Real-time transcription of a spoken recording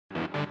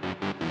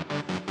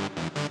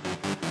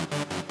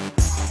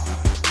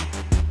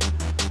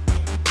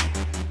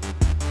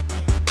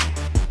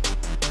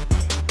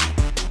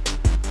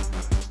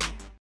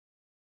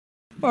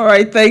All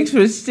right, thanks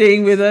for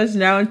staying with us.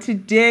 Now,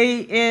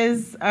 today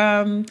is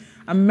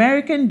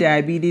American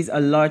Diabetes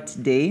Alert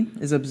Day.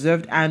 It's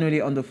observed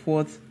annually on the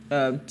fourth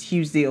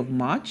Tuesday of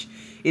March.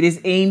 It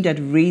is aimed at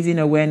raising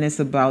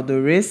awareness about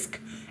the risk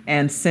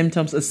and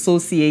symptoms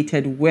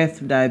associated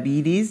with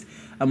diabetes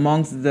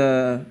amongst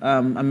the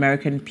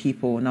American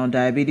people. Now,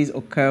 diabetes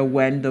occur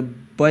when the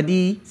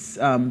body's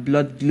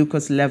blood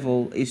glucose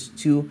level is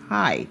too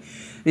high.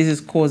 This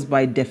is caused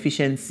by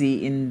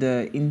deficiency in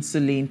the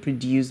insulin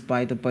produced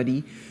by the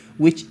body,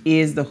 which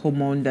is the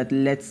hormone that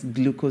lets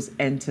glucose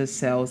enter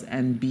cells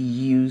and be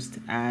used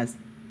as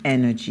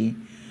energy.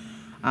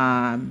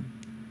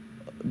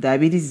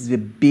 Diabetes is a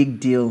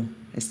big deal,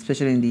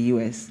 especially in the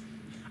US.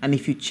 And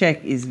if you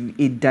check, is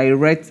a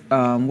direct,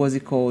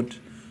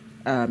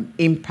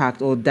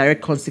 impact or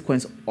direct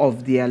consequence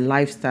of their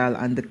lifestyle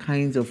and the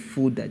kinds of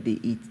food that they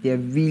eat. They're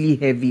really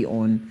heavy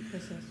on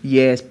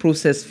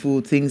processed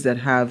food, things that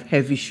have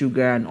heavy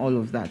sugar and all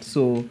of that.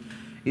 So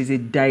it's a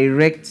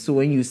direct, so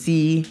when you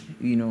see,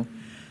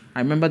 I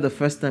remember the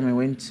first time I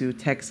went to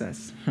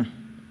Texas,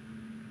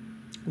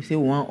 we say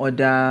one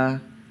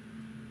order,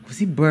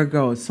 was it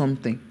burger or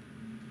something?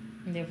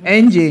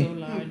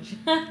 NJ.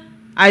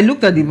 I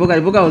looked at the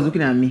burger was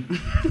looking at me.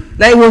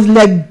 Like it was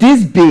like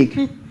this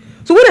big.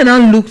 So when I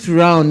now looked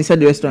around inside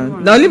the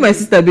restaurant, now only my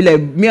sister be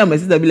like, me and my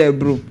sister be like,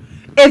 bro.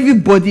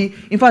 Everybody,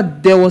 in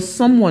fact, there was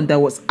someone that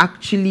was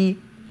actually,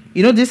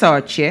 this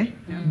our chair,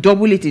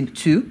 double it in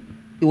two.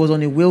 It was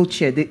on a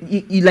wheelchair.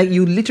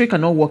 You literally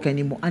cannot walk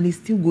anymore, and he's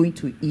still going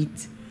to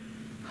eat.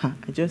 I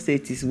just say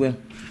it is well.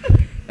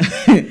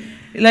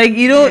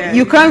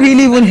 You can't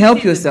really even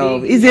help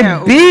yourself. It's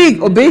a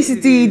big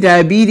obesity,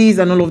 diabetes,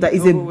 and all of that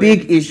is a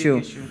big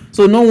issue.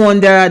 So no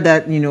wonder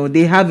that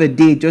they have a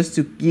day just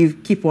to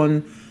keep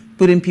on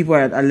putting people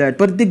at alert.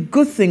 But the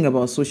good thing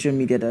about social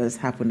media that has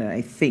happened that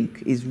I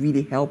think is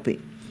really helping,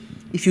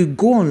 if you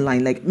go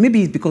online, like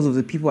maybe it's because of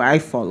the people I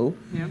follow,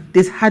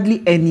 there's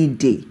hardly any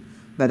day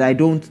that I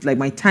don't, like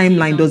my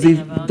timeline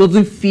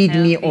doesn't feed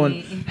me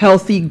on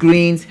healthy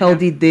grains,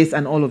 healthy this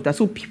and all of that.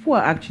 So people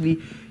are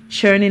actually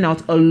churning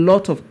out a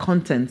lot of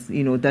content,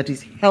 that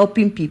is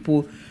helping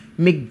people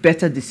make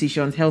better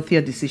decisions,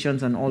 healthier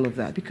decisions and all of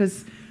that.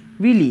 Because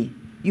really,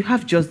 you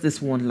have just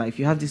this one life,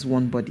 you have this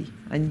one body,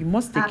 and you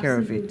must take care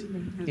of it.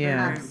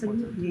 Yeah,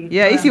 absolutely.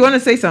 Yeah, if you want to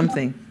say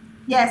something.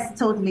 Yes,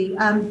 totally.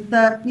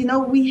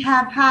 We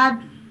have had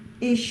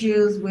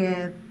issues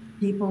with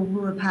people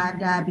who have had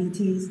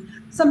diabetes.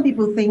 Some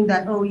people think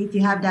that, if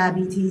you have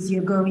diabetes,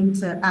 you're going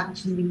to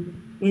actually,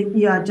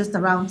 you're just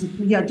about to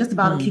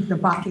kick the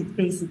bucket,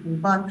 basically.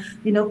 But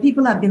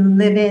people have been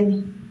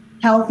living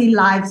healthy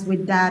lives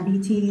with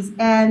diabetes,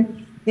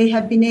 and they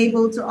have been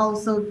able to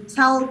also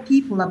tell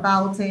people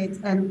about it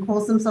and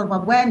cause some sort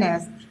of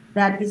awareness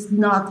that it's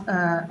not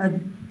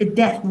a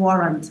death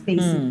warrant,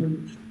 basically.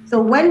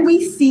 So when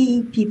we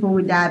see people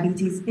with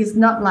diabetes, it's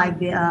not like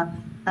they are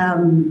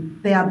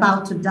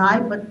about to die,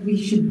 but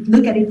we should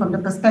look at it from the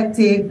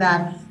perspective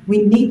that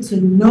we need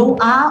to know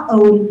our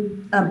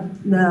own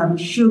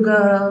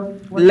sugar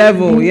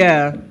level,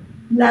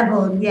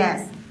 level,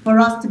 yes, for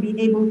us to be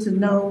able to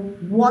know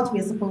what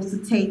we're supposed to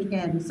take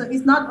in. So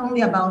it's not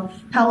only about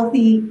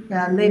healthy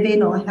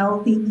living or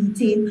healthy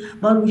eating,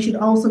 but we should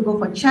also go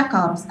for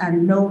checkups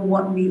and know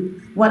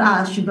what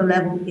our sugar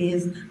level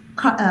is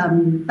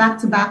back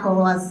to back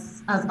or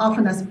as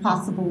often as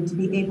possible to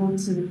be able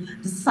to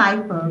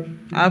decipher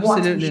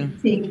what we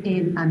should take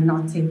in and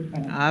not take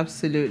in.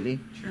 Absolutely.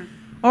 Sure.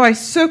 All right,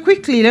 so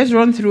quickly, let's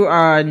run through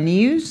our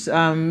news.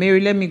 Mary,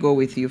 let me go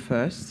with you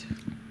first.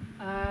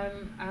 I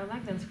would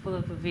like them to pull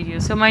up a video.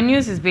 So my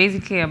news is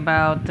basically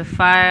about the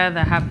fire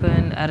that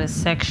happened at a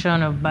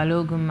section of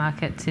Balogun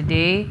market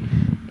today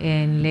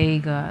in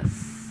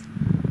Lagos.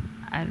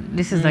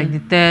 This is like the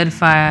third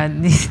fire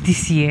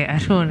this year. I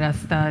don't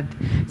understand.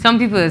 Some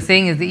people are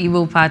saying it's the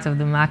evil part of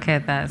the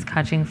market that's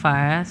catching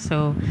fire.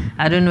 So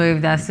I don't know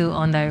if that's still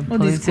under a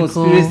political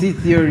conspiracy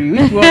theory.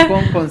 Which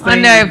one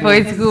under a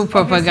political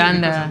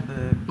propaganda,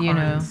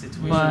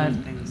 But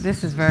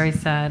this is very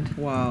sad.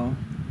 Wow.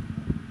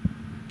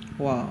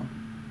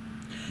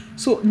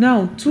 So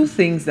now, two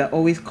things that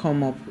always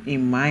come up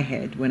in my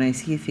head when I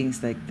see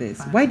things like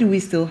this. Why do we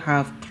still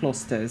have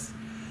clusters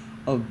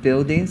of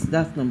buildings?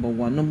 That's number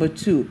one. Number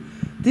two,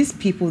 these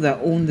people that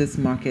own these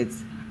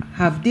markets,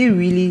 have they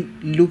really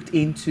looked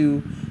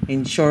into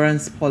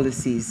insurance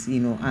policies,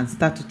 and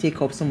start to take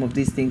up some of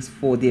these things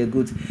for their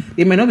goods?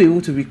 They might not be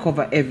able to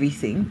recover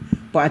everything,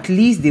 but at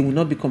least they will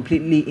not be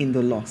completely in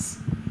the loss.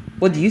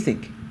 What do you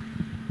think?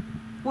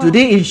 Well, do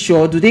they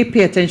insure? Do they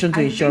pay attention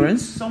to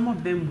insurance? Some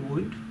of them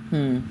would,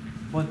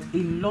 but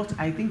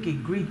I think a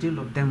great deal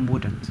of them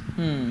wouldn't.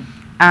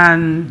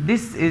 And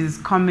this is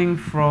coming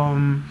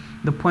from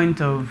the point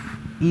of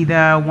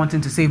either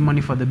wanting to save money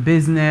for the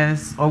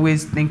business,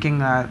 always thinking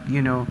that,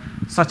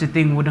 such a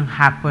thing wouldn't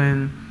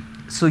happen,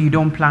 so you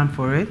don't plan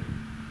for it.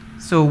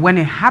 So when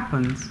it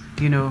happens,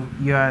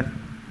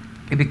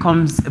 it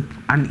becomes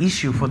an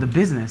issue for the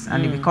business,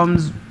 and it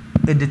becomes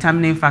a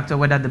determining factor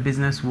whether the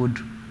business would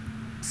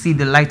see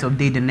the light of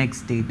day the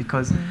next day,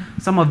 because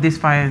some of these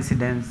fire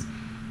incidents,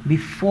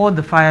 before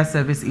the fire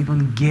service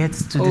even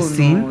gets to the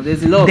scene,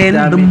 there's a lot then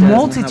of the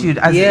multitude,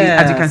 as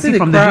you can see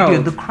from the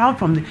video, the crowd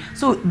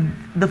so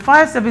the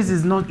fire service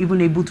is not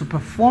even able to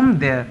perform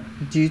their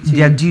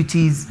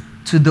duties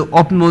to the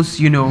utmost,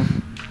 you know,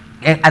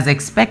 as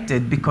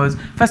expected, because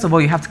first of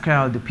all, you have to clear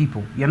out the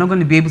people. You're not going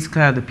to be able to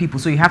clear out the people,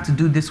 so you have to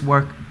do this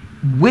work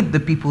with the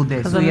people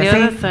there. So on the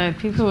other side,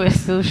 people were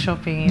still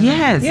shopping.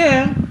 Yes.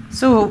 Yeah.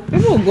 So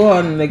people go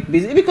on like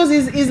busy because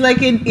it's like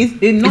it's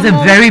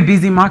a very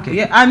busy market.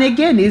 Yeah, and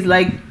again,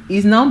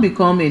 it's now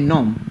become a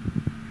norm.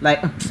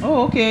 Like,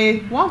 oh, okay,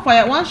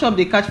 one shop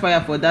they catch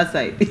fire for that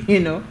side, you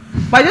know.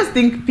 But I just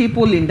think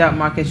people in that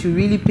market should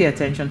really pay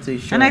attention to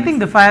insurance. And I think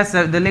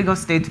the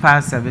Lagos State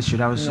Fire Service should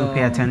also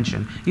pay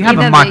attention. You have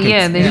a market.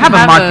 You have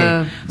a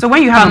market. So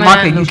when you have a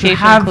market, you should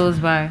have close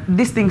by.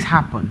 These things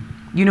happen.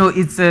 You know,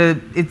 it's a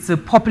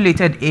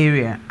populated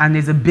area and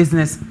it's a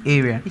business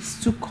area.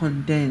 It's too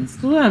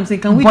condensed. You know what I'm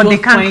saying? Can we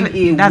just find a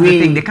way? That's the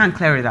thing. They can't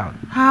clear it out.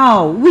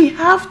 How? We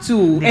have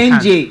to.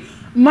 NJ.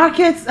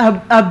 Markets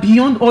are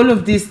beyond all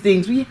of these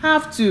things. We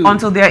have to.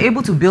 Until they are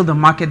able to build a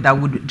market that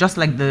would, just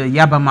like the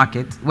Yaba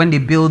market, when they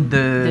build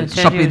the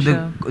shopping,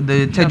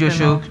 the Tejo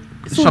show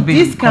so shopping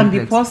this can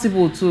complex. be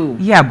possible too.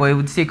 Yeah, but it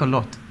would take a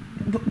lot.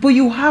 But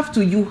you have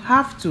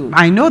to.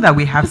 I know that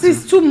we have to.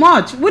 It's too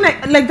much. When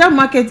like that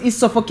market is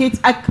suffocates.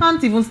 I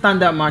can't even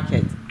stand that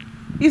market.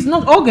 It's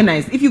not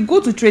organized. If you go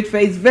to trade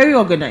fair, it's very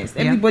organized.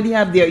 Everybody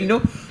have their, you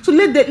know. So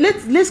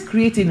let's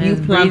create a new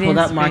plan for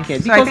that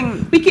market, because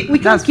we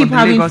can't keep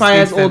having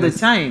fires all the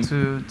time.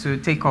 To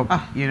take up,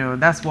 you know,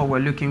 that's what we're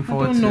looking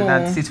forward to.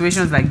 That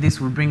situations like this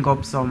will bring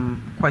up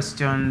some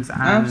questions.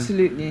 And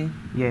absolutely.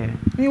 Yeah.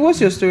 I mean, what's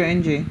your story,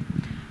 NJ?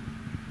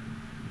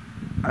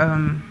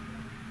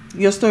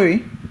 Your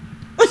story.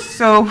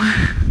 So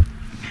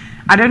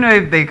I don't know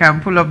if they can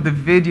pull up the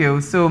video.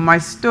 So my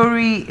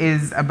story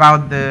is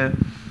about the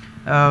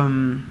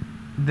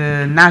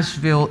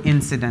Nashville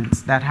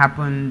incident that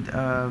happened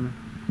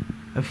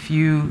a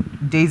few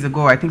days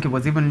ago. I think it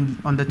was even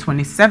on the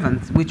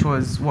 27th, which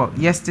was what,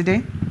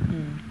 yesterday?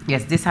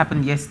 Yes, this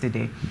happened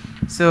yesterday.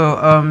 So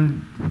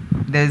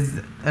there's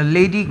a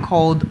lady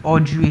called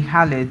Audrey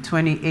Halle,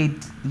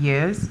 28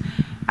 years,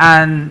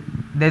 and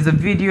there's a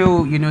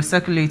video, you know,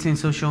 circulating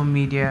social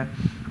media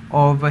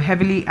of a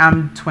heavily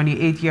armed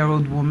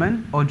 28-year-old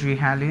woman, Audrey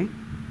Halle,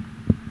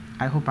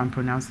 I hope I'm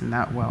pronouncing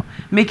that well,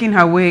 making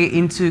her way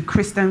into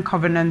Christian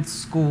Covenant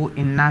School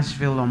in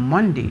Nashville on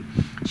Monday.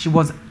 She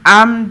was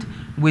armed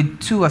with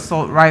 2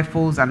 assault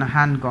rifles and a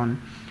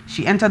handgun.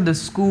 She entered the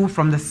school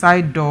from the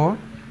side door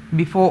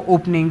before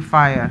opening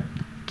fire,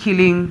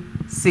 killing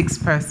 6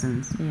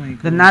 persons.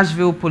 The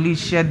Nashville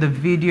police shared the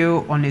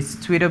video on its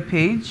Twitter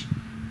page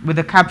with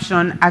the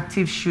caption,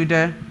 "Active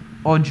shooter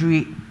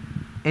Audrey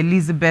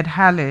Elizabeth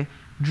Halle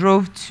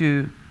drove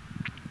to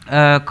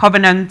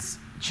Covenant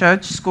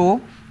Church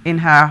School in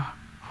her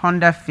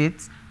Honda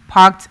Fit,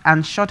 parked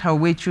and shot her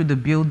way through the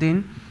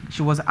building.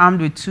 She was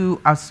armed with 2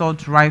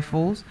 assault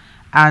rifles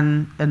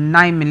and a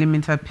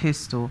 9mm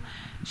pistol.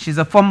 She's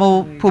a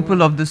former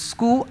pupil of the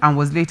school and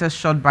was later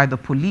shot by the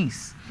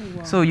police."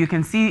 So you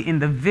can see in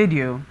the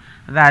video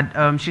that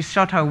she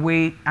shot her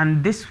way,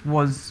 and this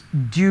was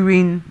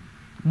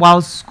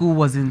while school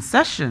was in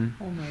session.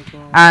 Oh my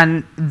God.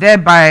 And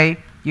thereby,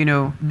 you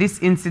know, this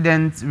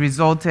incident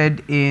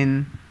resulted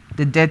in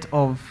the death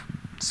of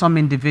some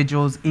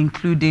individuals,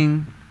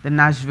 including the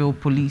Nashville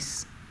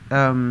police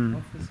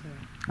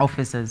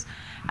officers.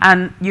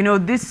 And, you know,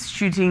 this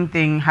shooting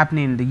thing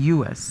happening in the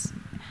US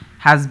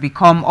has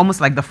become almost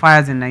like the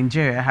fires in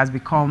Nigeria, has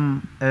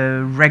become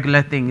a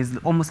regular thing. It's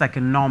almost like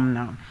a norm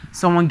now.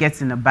 Someone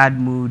gets in a bad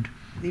mood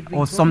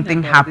or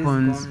something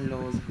happens.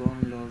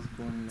 Gun laws.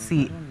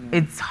 See,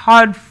 it's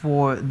hard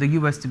for the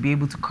US to be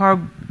able to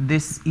curb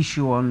this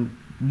issue on,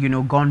 you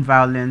know, gun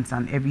violence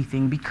and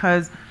everything,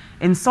 because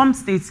in some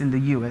states in the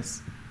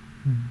US,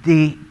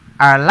 they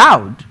are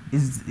allowed,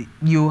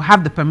 you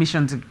have the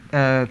permission to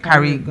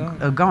carry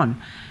a gun,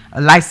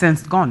 a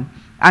licensed gun,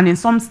 and in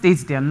some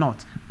states they are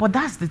not. But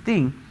that's the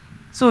thing.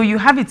 So you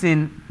have it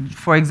in,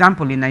 for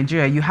example, in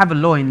Nigeria, you have a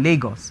law in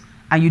Lagos,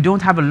 and you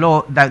don't have a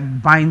law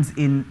that binds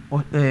in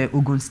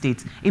Ogun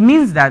State. It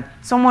means that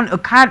someone who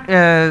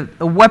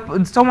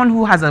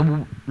has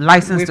a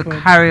license to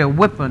carry a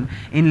weapon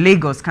in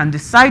Lagos can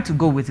decide to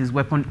go with his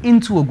weapon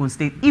into Ogun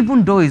State,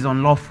 even though it's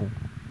unlawful.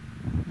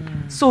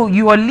 So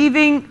you are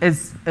leaving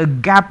as a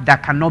gap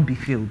that cannot be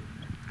filled.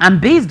 And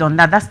based on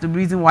that, that's the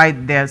reason why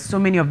there are so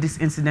many of these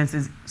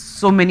incidences,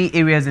 so many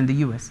areas in the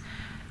US.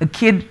 A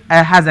kid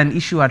has an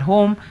issue at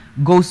home,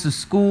 goes to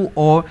school,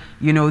 or,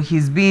 you know,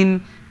 he's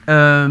been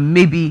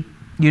maybe,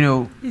 you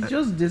know, it's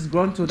just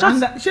disgruntled.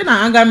 Shame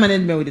and anger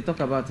management we talk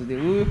about today.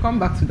 We will come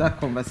back to that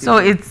conversation. So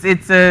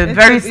it's a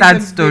very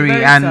sad story,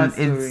 and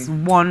it's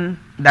one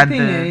that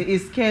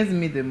it scares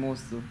me the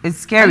most. Though. It's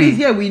scary. At least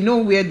here we know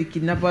where the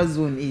kidnapper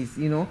zone is.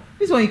 You know,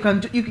 this one you can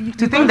to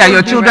think that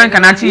your children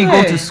can actually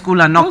go to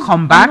school and not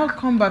come back. Not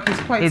come back is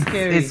quite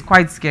scary. It's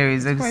quite scary.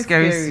 It's a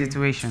scary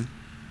situation.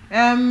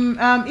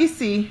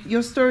 Issy,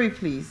 your story,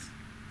 please.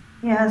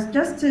 Yes,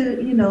 just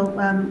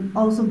to,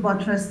 also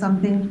buttress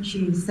something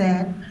she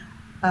said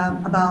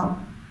about,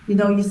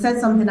 you said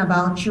something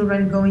about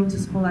children going to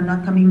school and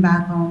not coming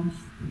back home.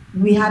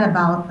 We had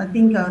about, I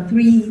think,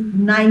 3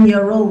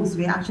 9-year-olds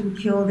were actually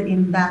killed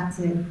in that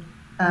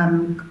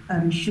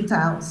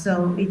shootout.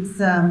 So it's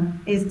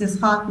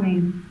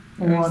disheartening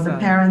for the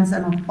parents,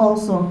 and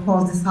also, of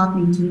course,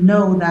 disheartening to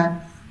know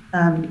that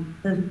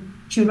the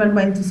children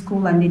went to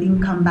school and they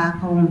didn't come back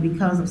home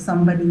because of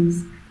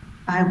somebody's,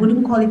 I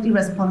wouldn't call it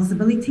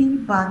irresponsibility,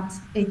 but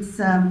it's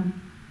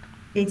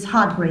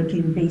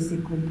heartbreaking,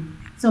 basically.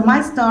 So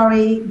my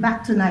story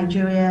back to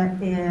Nigeria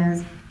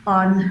is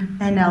on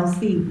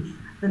NLC.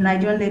 The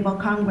Nigerian Labour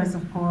Congress,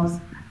 of course,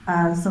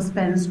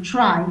 suspends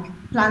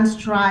planned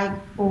strike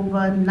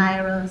over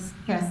Naira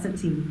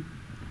scarcity,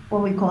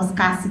 what we call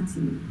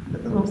scarcity.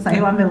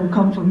 Sayawame will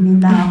come from me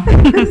now.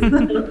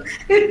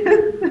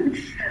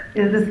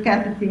 Is the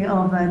scarcity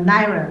of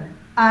Naira.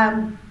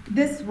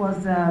 This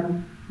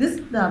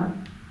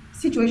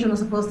situation was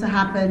supposed to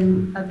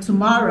happen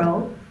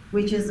tomorrow,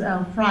 which is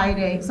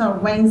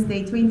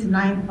Wednesday,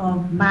 29th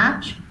of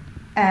March.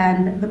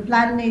 And the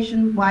planned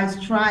nationwide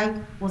strike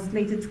was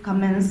slated to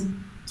commence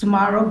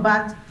tomorrow,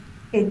 but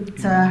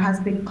it has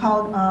been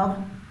called off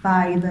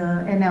by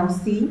the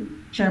NLC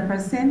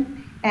chairperson.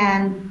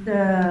 And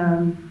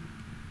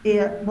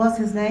what's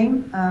his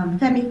name?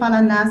 Femi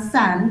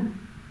Falana-San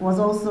was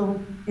also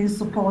in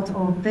support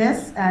of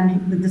this,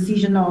 and the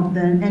decision of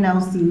the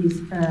NLC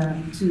is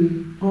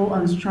to go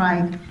on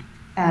strike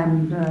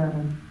and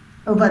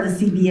over the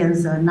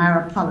CBN's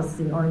Naira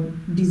policy, or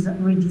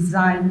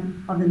redesign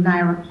of the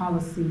Naira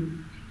policy.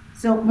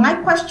 So my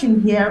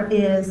question here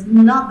is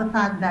not the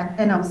fact that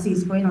NLC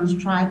is going on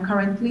strike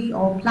currently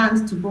or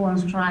plans to go on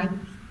strike.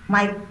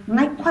 My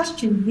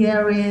question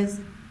here is,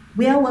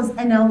 where was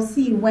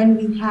NLC when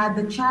we had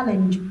the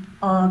challenge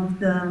of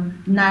the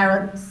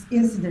Naira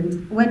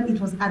incident, when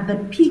it was at the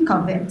peak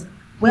of it?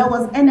 Where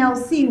was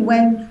NLC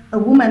when a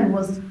woman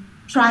was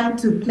trying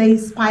to play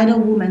Spider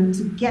Woman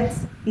to get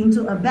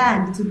into a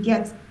band to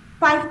get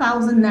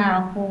 5,000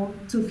 Naira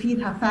to feed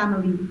her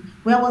family?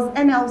 Where was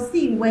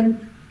NLC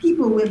when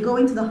people were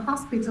going to the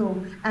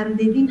hospital and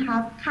they didn't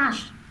have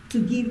cash to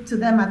give to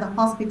them at the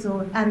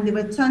hospital, and they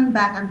were turned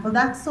back, and for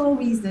that sole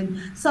reason,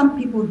 some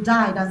people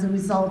died as a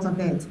result of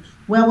it?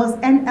 Where was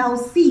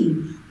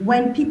NLC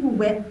when people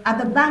were at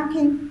the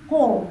banking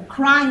hall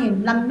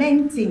crying,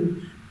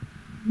 lamenting,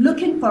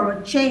 looking for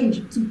a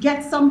change to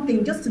get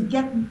something, just to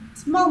get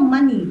small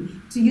money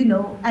to,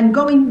 and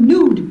going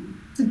nude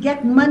to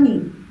get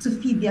money to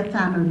feed their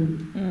family?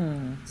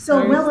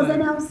 So where was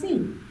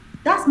NLC?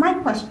 That's my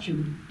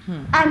question.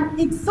 And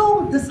it's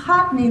so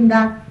disheartening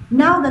that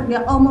now that we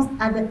are almost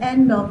at the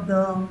end of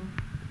the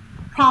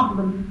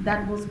problem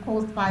that was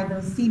caused by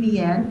the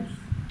CBN,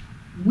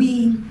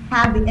 we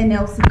have the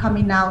NLC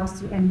coming out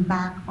to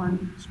embark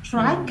on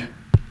strike.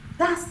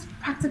 That's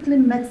practically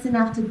medicine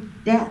after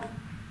death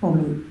for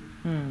me.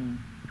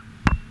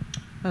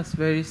 That's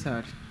very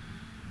sad.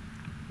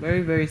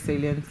 Very, very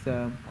salient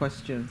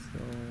questions.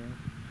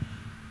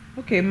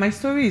 Okay, my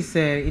story is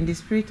in the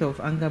spirit of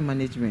anger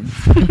management.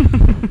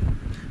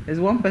 There's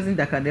one person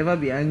that can never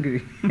be angry.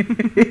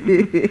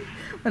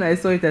 When I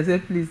saw it, I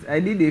said, please,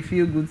 I need a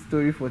feel-good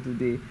story for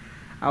today.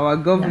 Our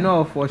governor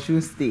of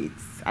Osun State,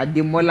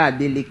 Ademola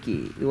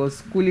Adeleke, he was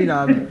schooling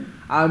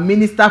our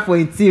minister for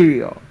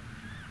interior.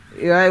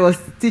 I was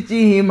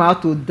teaching him how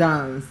to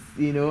dance,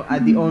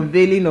 at the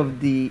unveiling of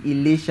the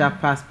Ilesha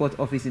passport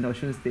office in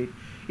Osun State.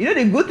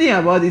 The good thing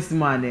about this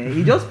man,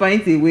 he just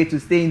finds a way to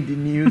stay in the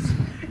news.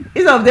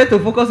 Instead of them to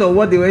focus on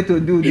what they went to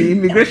do, the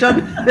immigration,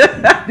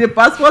 the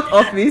passport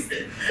office.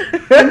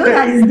 Look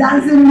at his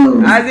dancing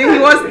moves. As in, he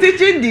was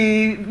teaching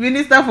the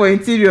minister for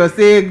interior,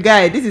 say,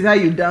 guy, this is how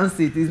you dance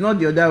it. It's not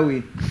the other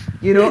way.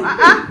 No,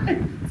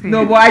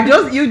 but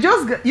you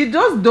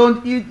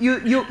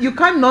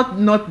cannot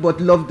not but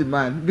love the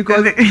man,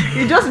 because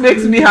it just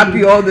makes me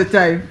happy all the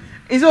time.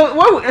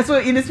 So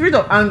in the spirit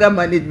of anger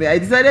management, I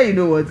decided,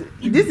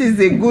 this is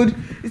a good.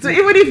 So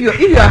even if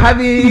you're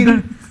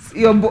having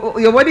your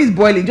body is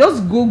boiling,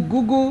 just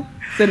Google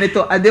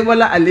Senator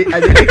Ademola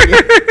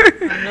Adeleke.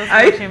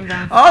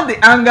 All the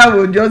anger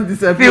will just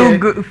disappear.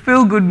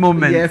 Feel good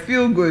moment. Yeah,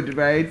 feel good,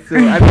 right? So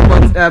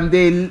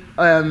they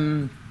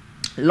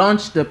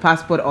launched the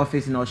passport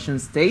office in Osun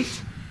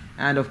State,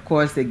 and of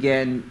course,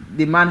 again,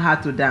 the man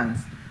had to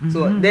dance.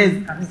 So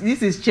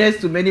this is cheers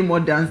to many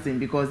more dancing,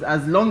 because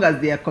as long as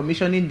they are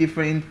commissioning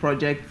different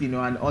projects,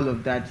 and all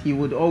of that, he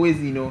would always,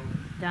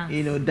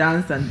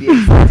 dance and be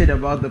excited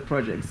about the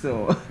project.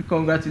 So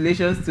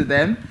congratulations to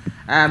them.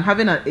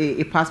 Having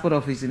a passport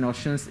office in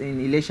Osun, in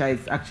Ilesha,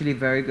 is actually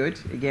very good,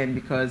 again,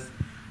 because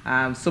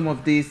some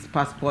of these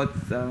passport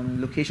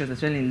locations,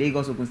 especially in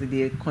Lagos,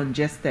 they're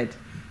congested.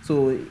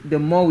 So the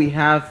more we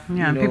have,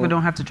 people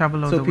don't have to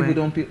travel all the way. So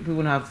people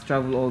don't have to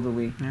travel all the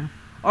way. Yeah.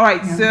 All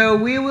right, so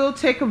we will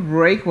take a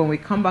break. When we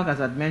come back,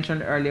 as I'd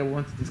mentioned earlier, we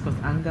want to discuss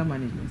anger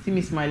management. See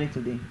me smiling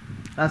today.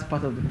 That's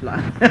part of the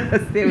plan.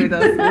 Stay with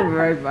us. We'll be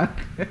right back.